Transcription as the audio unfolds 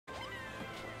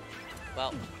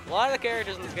Well, a lot of the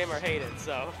characters in this game are hated,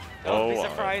 so don't be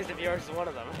surprised if yours is one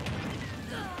of them.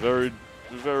 Very,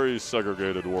 very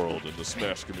segregated world in the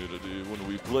Smash community when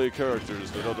we play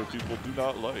characters that other people do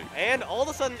not like. And all of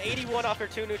a sudden, 81 after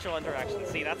 2 neutral interactions.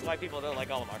 See, that's why people don't like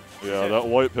Olimar. Yeah, that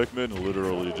white Pikmin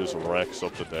literally just racks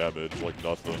up the damage like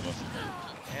nothing.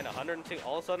 And 102,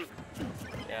 all of a sudden,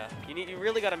 yeah, you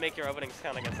really got to make your openings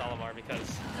count against Olimar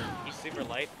because he's super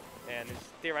light, and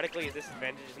theoretically his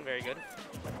disadvantage isn't very good,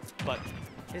 but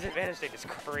his advantage state is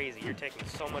crazy. You're taking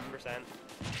so much percent,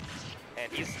 and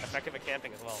he's effective at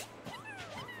camping as well.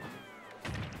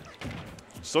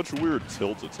 Such weird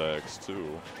tilt attacks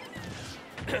too.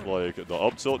 Like the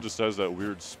up tilt just has that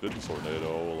weird spin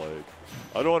tornado. Like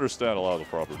I don't understand a lot of the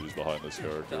properties behind this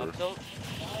character. The up tilt?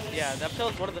 Yeah, the up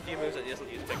tilt is one of the few moves that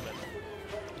doesn't use Pikmin.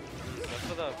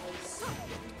 So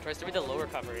for tries to be the low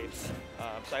recovery. So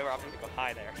we're opting to go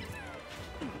high there.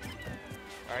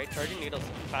 All right, charging needles,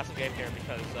 passive game here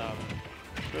because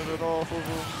Get it off of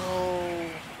him, no.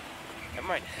 Never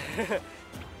mind.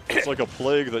 It's like a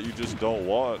plague that you just don't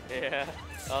want. Yeah.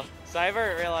 Well,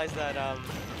 Cyber realized that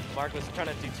Mark was trying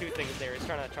to do two things there. He was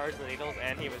trying to charge the needles,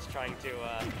 and he was trying to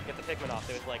get the Pikmin off.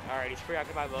 So it was like, all right, he's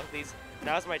preoccupied with both of these.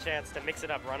 Now's my chance to mix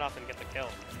it up, run off, and get the kill.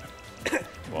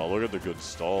 Wow, look at the good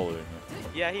stalling.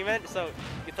 Yeah, he meant, so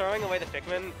throwing away the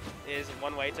Pikmin is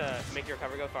one way to make your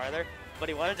recovery go farther, but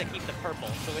he wanted to keep the purple,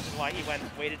 so which is why he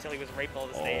waited till he was right below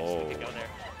the stage so he could go there.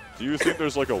 Do you think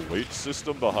there's like a weight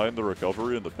system behind the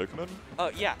recovery in the Pikmin? Oh,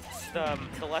 yeah.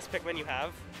 The less Pikmin you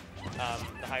have,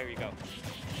 the higher you go.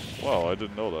 Wow, I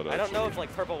didn't know that, actually. I don't know if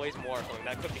like purple weighs more or something.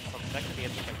 That could be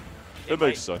interesting. It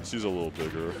makes sense. He's a little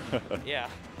bigger. Yeah.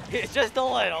 It's just a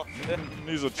little.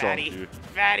 He's a chunky.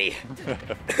 Fatty.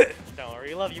 Don't worry.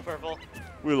 We love you, Purple.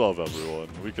 We love everyone.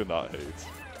 We cannot hate.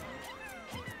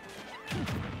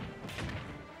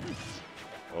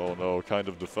 Oh no, kind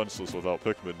of defenseless without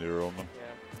Pikmin near him.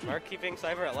 Yeah. Mark keeping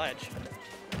Cyber at ledge.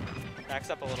 Backs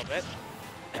up a little bit.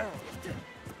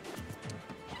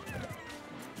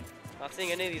 Not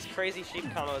seeing any of these crazy Sheik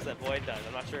combos that Void does.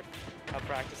 I'm not sure how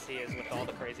practiced he is with all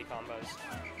the crazy combos.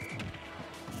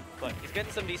 But he's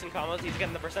getting some decent combos. He's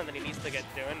getting the percent that he needs to get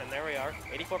doing, and there we are.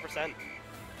 84%.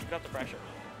 Keeping up the pressure.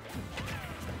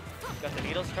 Got the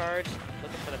needles charged.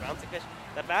 Looking for the bouncing fish.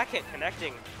 The back hit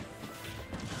connecting.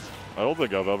 I don't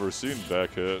think I've ever seen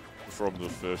back hit from the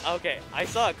fish. Okay, I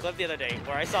saw a clip the other day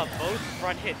where I saw both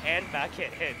front hit and back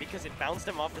hit because it bounced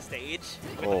him off the stage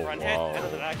with the front hit and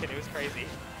then the back hit. It was crazy.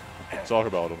 Talk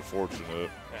about unfortunate.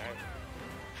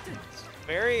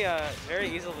 Very, very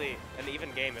easily an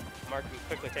even game if Mark can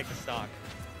quickly take the stock.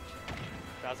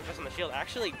 1000% on the shield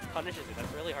actually punishes it.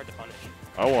 That's really hard to punish.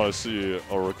 I want to see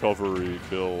a recovery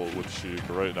kill with Sheik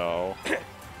right now.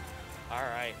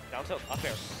 Alright, down tilt, up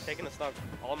air, taking the stock.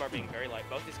 Olimar being very light.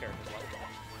 Both these characters light.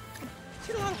 We've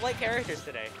seen a lot of light characters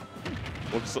today.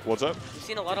 What's that? We've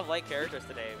seen a lot of light characters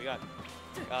today. We got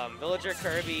Villager,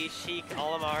 Kirby, Sheik,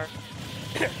 Olimar.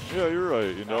 Yeah, you're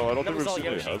right. You know, I don't think we've seen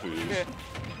Yoshi. any heavies.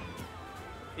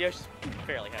 Yoshi's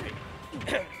fairly heavy.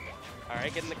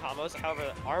 Alright, getting the combos.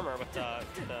 However, the armor with the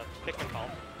Pikmin call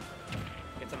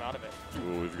gets him out of it.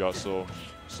 Ooh, we've got some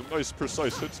nice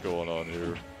precise hits going on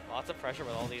here. Lots of pressure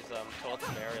with all these tilts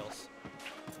and aerials.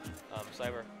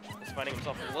 Cyber is finding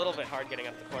himself a little bit hard getting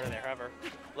up the corner there. However,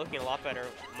 looking a lot better,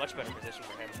 much better position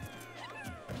for him.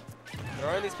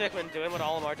 Throwing these Pikmin, doing what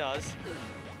Olimar does,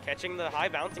 catching the high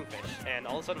bouncing fish, and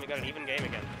all of a sudden we got an even game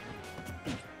again.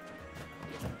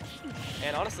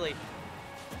 And honestly,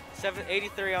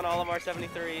 83 on Olimar,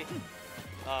 73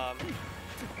 on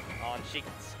Sheik.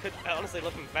 Could honestly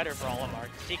looking better for Olimar.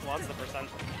 Sheik wants the percent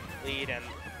lead, and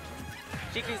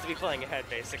Sheik needs to be playing ahead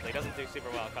basically. Doesn't do super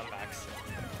well at comebacks.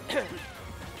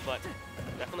 But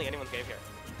definitely anyone's game here.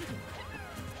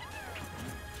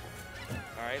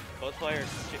 Alright, both players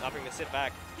opting to sit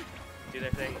back, do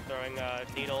their thing, throwing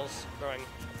needles, throwing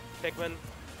Pikmin,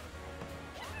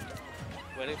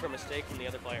 waiting for a mistake from the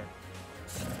other player.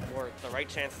 Or the right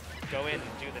chance to go in and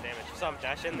do the damage. You saw him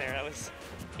dash in there,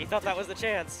 he thought that was the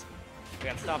chance. We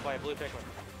got stopped by a blue Pikmin.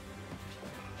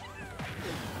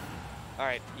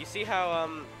 Alright, you see how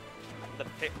the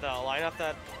lineup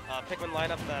that, Pikmin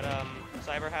lineup that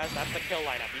Cyber has, that's the kill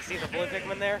lineup. You see the blue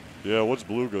Pikmin there? Yeah, what's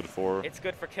blue good for? It's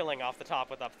good for killing off the top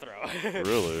with up throw.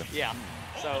 Really? Yeah.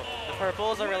 So the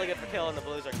purples are really good for kill and the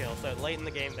blues are kill. So late in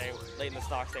the game, late in the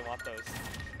stocks, they want those.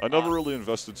 I never really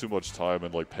invested too much time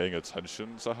in like paying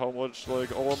attention to how much like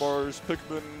Olimar's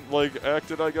Pikmin like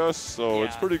acted, I guess. So yeah.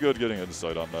 It's pretty good getting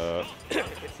insight on that.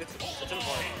 it's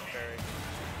important. Very.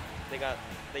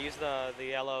 They use the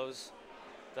yellows,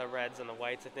 the reds, and the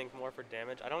whites. I think more for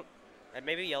damage.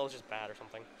 Maybe yellow's just bad or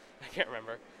something. I can't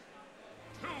remember.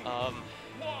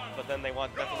 But then they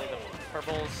want definitely the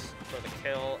purples for the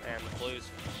kill and the blues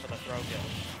for the throw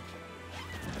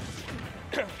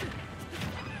kill.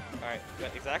 Alright,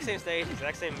 exact same stage,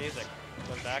 exact same music.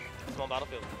 Going back, small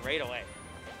battlefield, right away.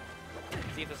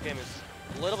 See if this game is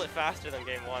a little bit faster than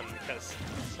game 1, because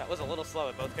that was a little slow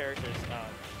with both characters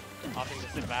opting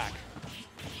to sit back.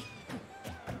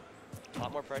 A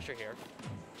lot more pressure here.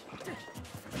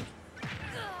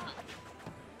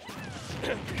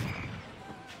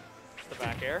 The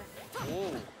back air.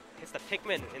 Ooh, hits the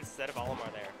Pikmin instead of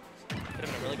Olimar there. Could have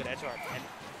been a really good edge guard.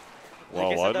 Wow,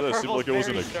 like why said, did it seem like it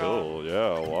wasn't a kill?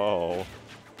 Yeah, wow.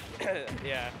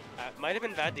 Yeah, might have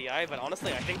been bad DI, but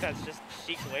honestly, I think that's just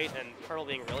Sheik's weight and Pearl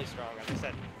being really strong. As I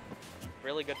said,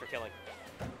 really good for killing.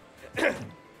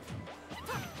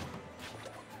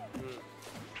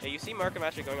 Yeah, you see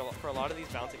MarkofMastery going for a lot of these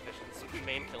bouncing fish. It's the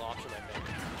main kill option, I think.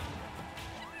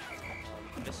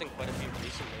 Missing quite a few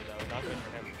recently, though. Not good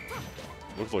for him.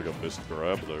 Looks like a missed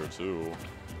grab there, too.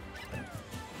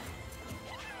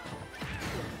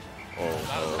 Oh,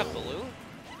 wow, is that a blue?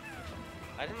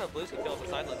 I didn't know blues could kill off the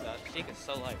side like that. Sheik is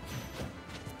so light.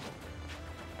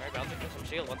 Alright, bouncing fish from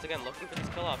shield. Once again, looking for these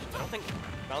kill options. I don't think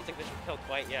bouncing fish will kill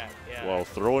quite yet. Yeah. Wow,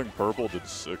 throwing purple did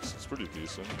 6. It's pretty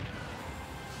decent.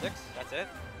 6? That's it?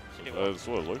 Should do more. That's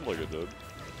what it looked like it did. I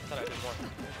thought I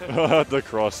did more. The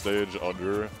cross stage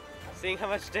under. Seeing how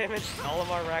much damage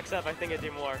Olimar racks up, I think it'd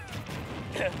do more.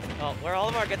 Well, where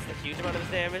Olimar gets the huge amount of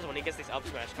his damage when he gets these up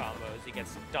smash combos. He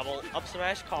gets double up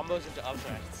smash combos into up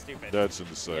smash. It's stupid. That's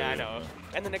insane. Yeah, I know.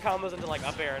 And then it combos into like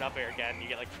up air and up air again. You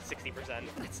get like 60%.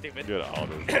 It's stupid. Get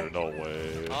out of here, no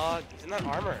way. Isn't that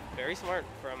armor? Very smart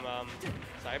from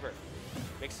Cyber.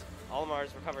 Makes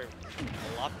Olimar's recovery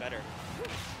a lot better.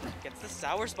 Gets the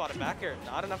sour spot back here.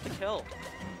 Not enough to kill.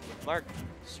 Mark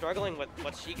struggling with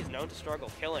what Sheik is known to struggle,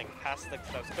 killing past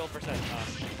those kill percent.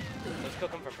 Those kill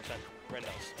confirm percent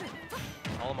windows.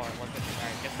 Olimar at 150.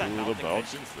 Alright, gets that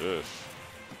bouncing fish.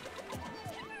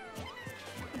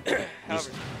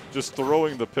 However, just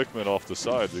throwing the Pikmin off the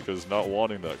side because not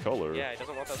wanting that color. yeah, he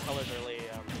doesn't want those colors early on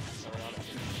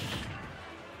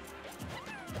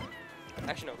it.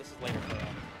 Actually, no, this is later for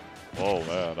Oh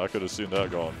man, I could have seen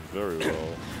that going very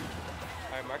well.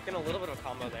 Alright, Mark getting a little bit of a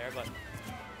combo there, but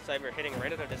Cyber hitting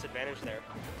right at a disadvantage there.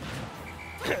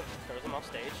 Throws him off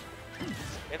stage.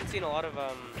 We haven't seen a lot of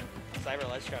Cyber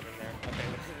ledge trapping there. Okay,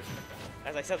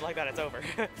 as I said like that, it's over.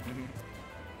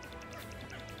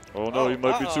 Oh no, he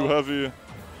might be too heavy.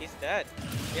 He's dead.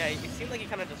 Yeah, it seemed like he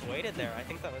kind of just waited there. I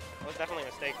think that was definitely a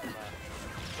mistake from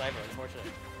Cyber,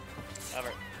 unfortunately.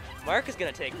 However, Mark is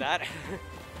going to take that.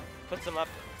 Puts him up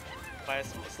by a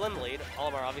slim lead.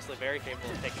 Olimar obviously very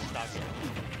capable of taking stock here.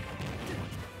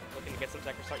 Looking to get some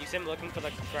sector start. You see him looking for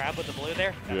the grab with the blue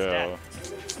there? That's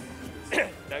dead.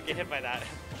 Don't get hit by that.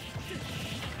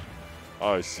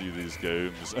 I see these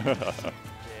games. Yeah.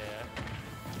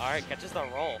 Alright, catches the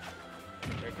roll.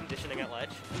 Very conditioning at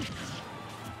ledge.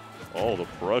 Oh, the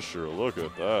pressure. Look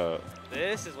at that.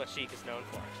 This is what Sheik is known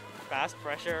for. Fast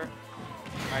pressure.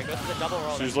 Alright, goes for the double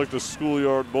roll. She's like the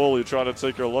schoolyard bully trying to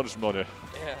take your lunch money.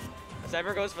 Yeah.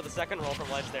 Cyber goes for the second roll from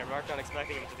ledge there. Mark not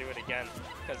expecting him to do it again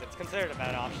because it's considered a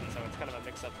bad option, so it's kind of a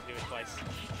mix-up to do it twice.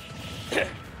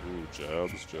 Ooh,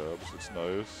 jabs. It's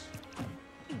nice.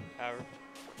 However,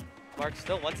 Mark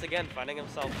still once again finding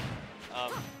himself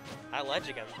at ledge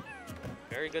again.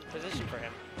 Very good position for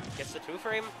him. Gets the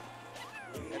 2-frame,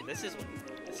 and this is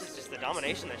just the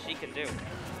domination that she can do.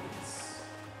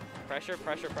 Pressure.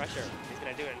 He's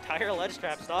gonna do an entire ledge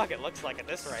trap stock, it looks like at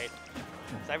this rate.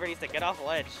 Cyber needs to get off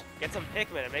ledge, get some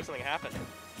Pikmin, and make something happen.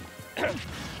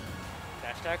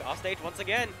 Dash tag off stage once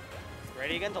again.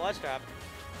 Ready again to ledge trap.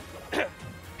 Wow.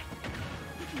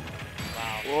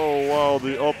 Whoa, wow,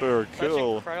 the up air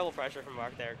kill. Incredible pressure from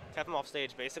Mark there. Kept him off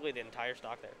stage basically the entire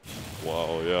stock there.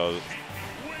 Wow, yeah.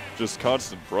 Just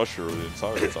constant pressure the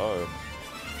entire time.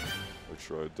 Make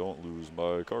sure I don't lose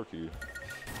my car key,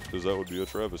 because that would be a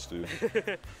travesty.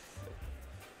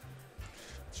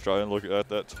 Let's try and look at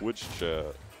that Twitch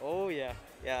chat. Oh, yeah.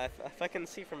 Yeah, if I can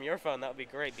see from your phone, that would be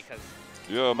great, because...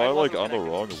 Yeah, am I like on the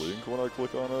wrong link when I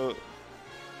click on it?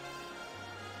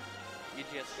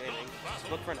 UGS Gaming.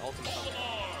 Look for an ultimate on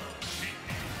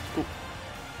Cool.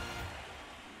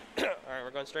 there. Alright,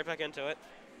 we're going straight back into it.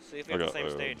 See if we have the same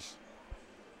stage.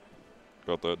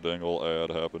 Got that dangle ad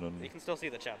happening. You can still see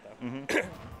the chat, though.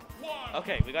 Mm-hmm.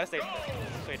 Okay, we got a stage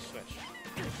switch.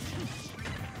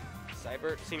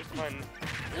 Cyber seems to find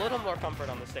a little more comfort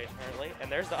on the stage, apparently.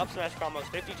 And there's the up smash combos,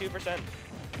 52%.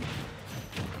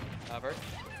 However,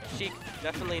 Sheik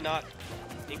definitely not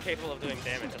incapable of doing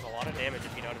damage. Does a lot of damage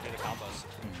if you know how to do the combos.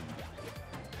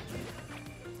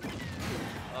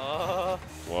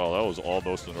 Wow, that was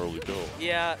almost an early kill.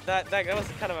 Yeah, that was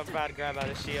kind of a bad grab out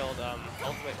of shield.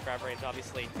 Ultimate grab range,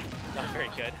 obviously, not very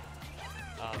good.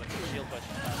 It's a shield push.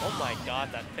 Oh my god,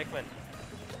 that Pikmin.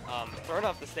 Thrown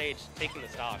off the stage, taking the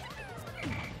stock.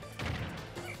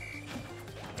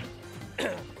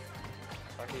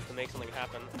 Mark needs to make something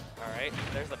happen. Alright,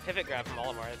 there's the pivot grab from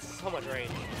Olimar. It's so much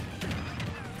range.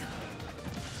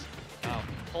 Wow,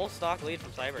 full stock lead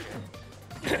from Cyber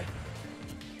here.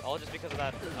 All just because of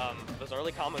that, those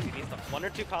early combos. He needs 1 or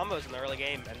 2 combos in the early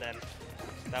game, and then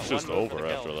that It's just one move over for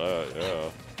the after kill.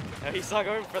 that, yeah. He saw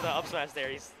going for the up smash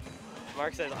there.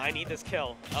 Mark says, I need this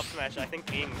kill. Up smash, I think,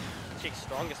 being Sheik's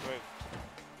strongest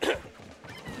move.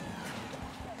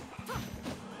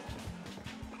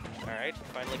 Alright,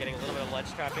 finally getting a little bit of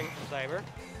ledge trapping from Cyber.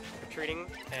 Retreating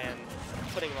and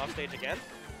putting him off stage again.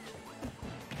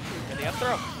 And the up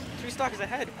throw. 2 stock is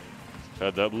ahead.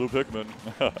 Had that blue Pikmin.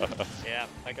 Yeah,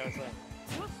 that goes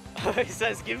He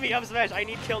says, give me up smash, I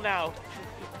need kill now.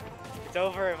 It's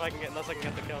over if I can get, unless I can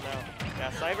get the kill now.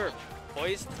 Yeah, Cyber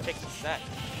poised to take the set.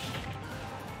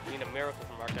 We need a miracle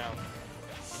from Mark now.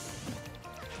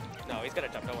 No, he's gonna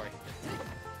jump, don't worry.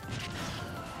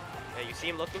 Yeah, you see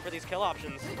him looking for these kill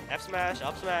options. F smash,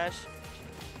 up smash.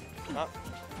 Oh.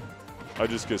 I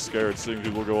just get scared seeing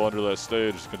people go under that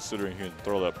stage, considering he can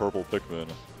throw that purple Pikmin.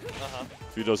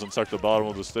 If he doesn't check the bottom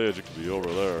of the stage, it could be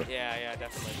over there. Yeah,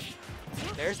 definitely.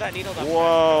 There's that needle.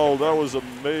 Wow, that was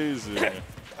amazing.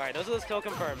 Alright, those are those kill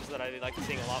confirms that I'd like to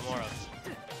seeing a lot more of.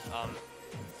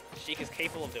 Sheik is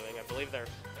capable of doing. I believe they're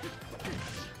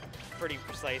pretty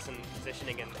precise in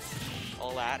positioning and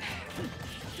all that.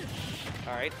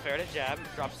 Alright, fair to jab,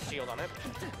 drops the shield on it.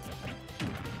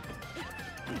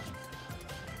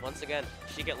 Once again,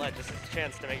 Sheik at ledge. This is a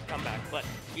chance to make a comeback, but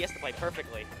he has to play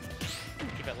perfectly.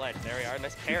 Keep it ledge. There we are.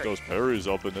 Nice parry. Keep those parries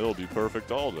up and it'll be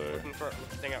perfect all day.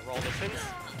 Looking at roll distance.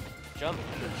 Jump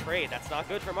and then trade. That's not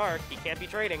good for Mark. He can't be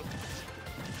trading.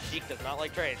 Sheik does not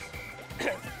like trades.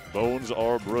 Bones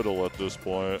are brittle at this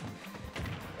point.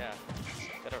 Yeah.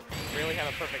 Gotta really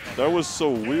have a perfect. That was so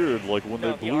weird. Like when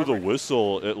they blew the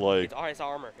whistle, it like. It's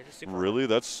armor. It's super. Really?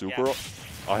 That's super. Yeah.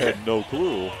 I had no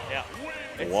clue. Yeah.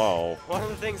 It's wow. One of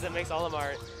the things that makes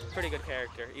Olimar a pretty good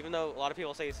character, even though a lot of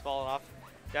people say he's fallen off.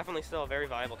 Definitely still a very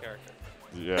viable character.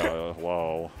 Yeah,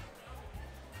 wow.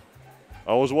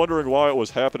 I was wondering why it was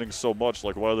happening so much,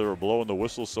 like why they were blowing the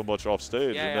whistle so much off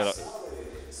stage, and then it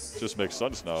just makes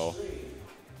sense now.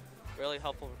 Really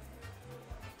helpful.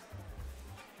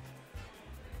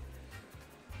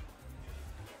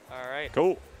 All right.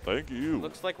 Cool. Thank you.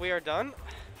 Looks like we are done.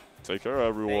 Take care,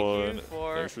 everyone.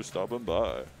 Thanks for stopping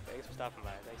by. Thanks for stopping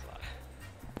by. Thanks a lot.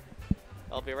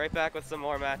 I'll be right back with some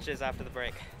more matches after the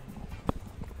break.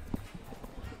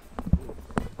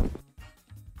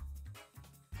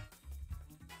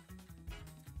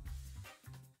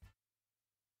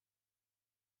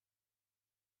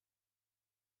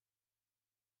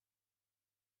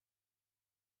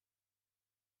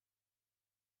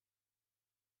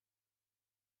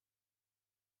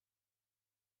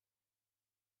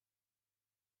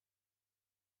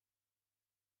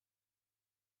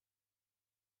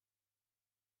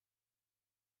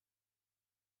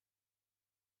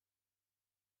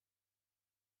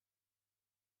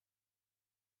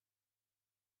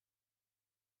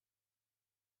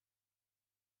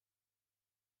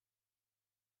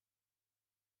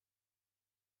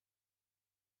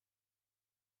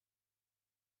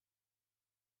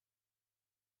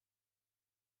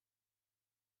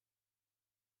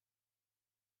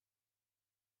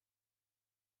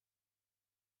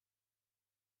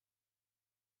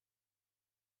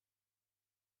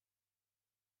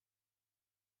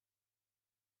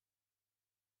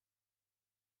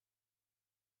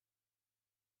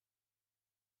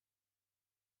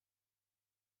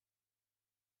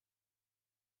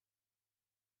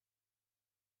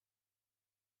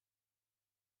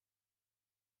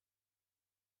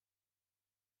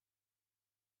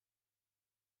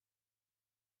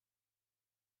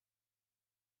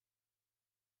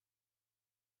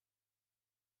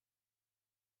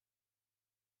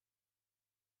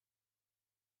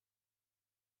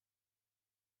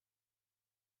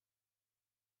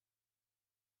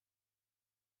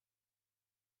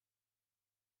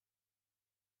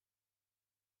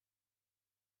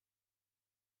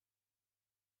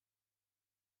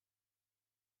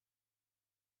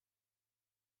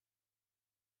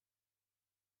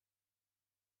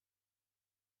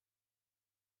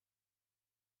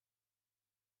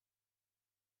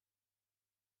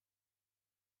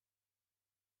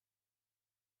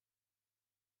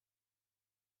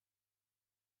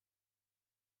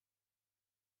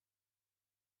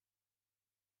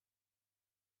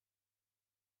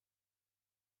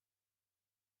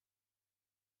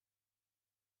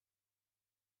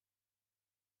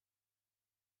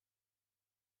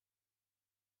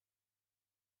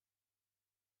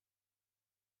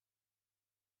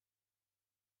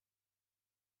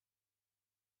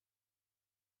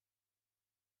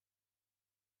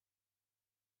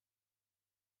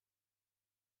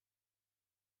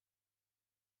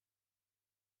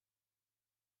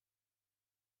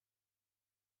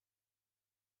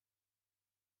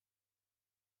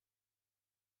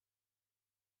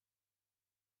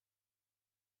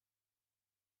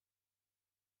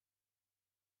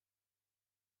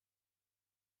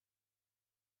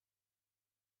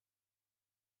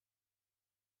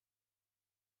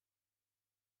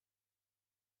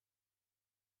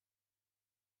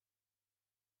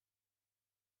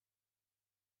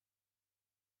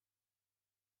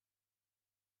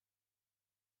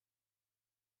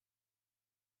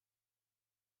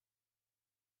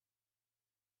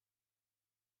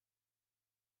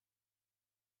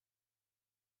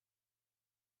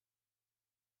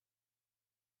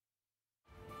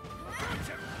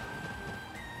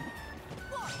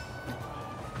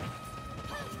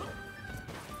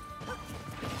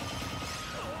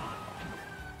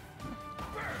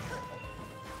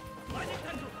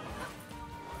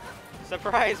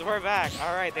 Surprise, we're back.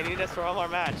 All right, they need us for one more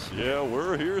match. Yeah,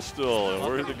 we're here still, and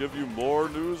we're here to give you more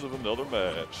news of another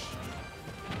match.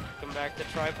 Welcome back to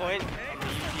Tripoint on the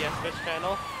UGS Twitch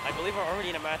channel. I believe we're already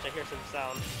in a match. I hear some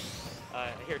sound. I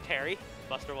hear Terry,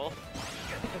 Buster Wolf,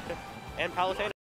 and Palatino.